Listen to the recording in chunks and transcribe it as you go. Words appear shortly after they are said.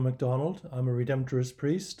MacDonald. I'm a Redemptorist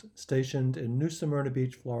priest stationed in New Smyrna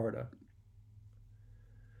Beach, Florida.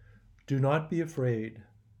 Do not be afraid.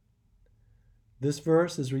 This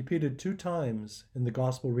verse is repeated 2 times in the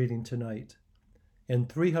gospel reading tonight and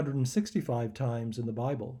 365 times in the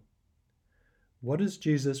Bible. What is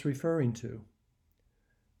Jesus referring to?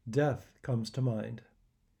 Death comes to mind.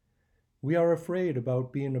 We are afraid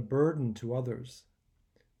about being a burden to others.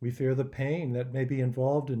 We fear the pain that may be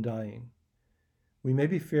involved in dying. We may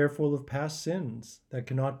be fearful of past sins that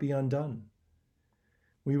cannot be undone.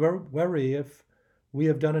 We worry if we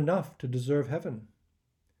have done enough to deserve heaven.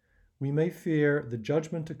 We may fear the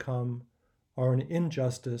judgment to come or an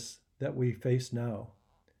injustice that we face now.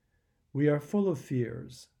 We are full of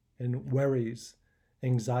fears and worries,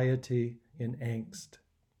 anxiety and angst.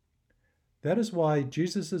 That is why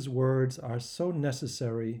Jesus' words are so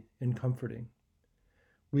necessary and comforting.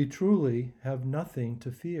 We truly have nothing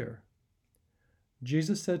to fear.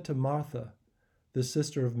 Jesus said to Martha, the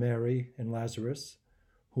sister of Mary and Lazarus,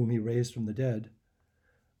 whom he raised from the dead,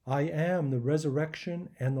 I am the resurrection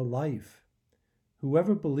and the life.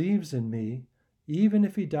 Whoever believes in me, even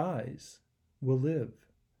if he dies, will live.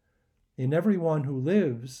 And everyone who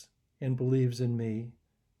lives and believes in me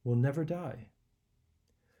will never die.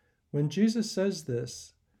 When Jesus says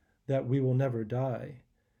this, that we will never die,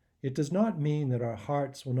 it does not mean that our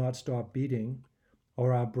hearts will not stop beating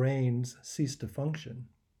or our brains cease to function.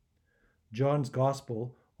 John's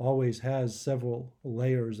gospel always has several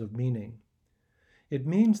layers of meaning. It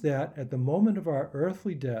means that at the moment of our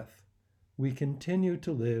earthly death, we continue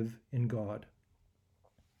to live in God.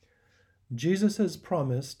 Jesus has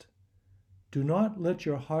promised, do not let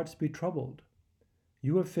your hearts be troubled.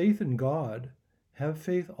 You have faith in God, have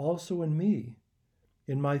faith also in me.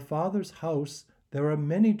 In my Father's house there are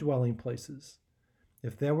many dwelling places.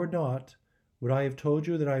 If there were not, would I have told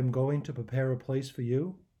you that I am going to prepare a place for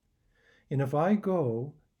you? And if I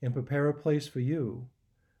go and prepare a place for you,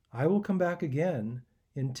 I will come back again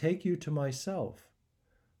and take you to myself,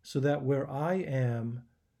 so that where I am,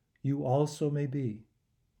 you also may be.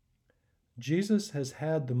 Jesus has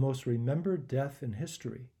had the most remembered death in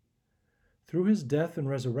history. Through his death and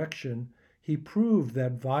resurrection, he proved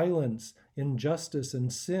that violence, injustice,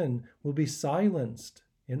 and sin will be silenced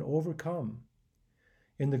and overcome.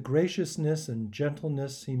 In the graciousness and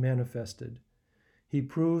gentleness he manifested, he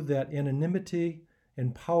proved that anonymity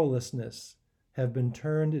and powerlessness have been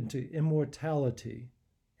turned into immortality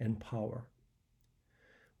and power.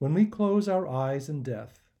 When we close our eyes in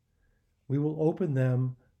death, we will open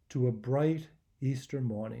them to a bright Easter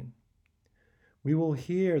morning. We will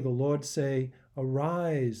hear the Lord say,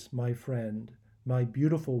 Arise, my friend, my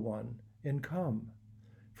beautiful one, and come.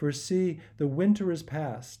 For see, the winter is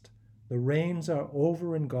past, the rains are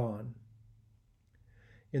over and gone.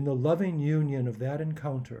 In the loving union of that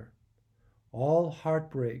encounter, all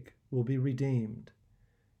heartbreak will be redeemed,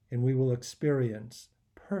 and we will experience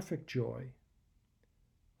perfect joy.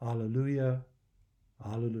 Alleluia,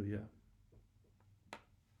 Alleluia.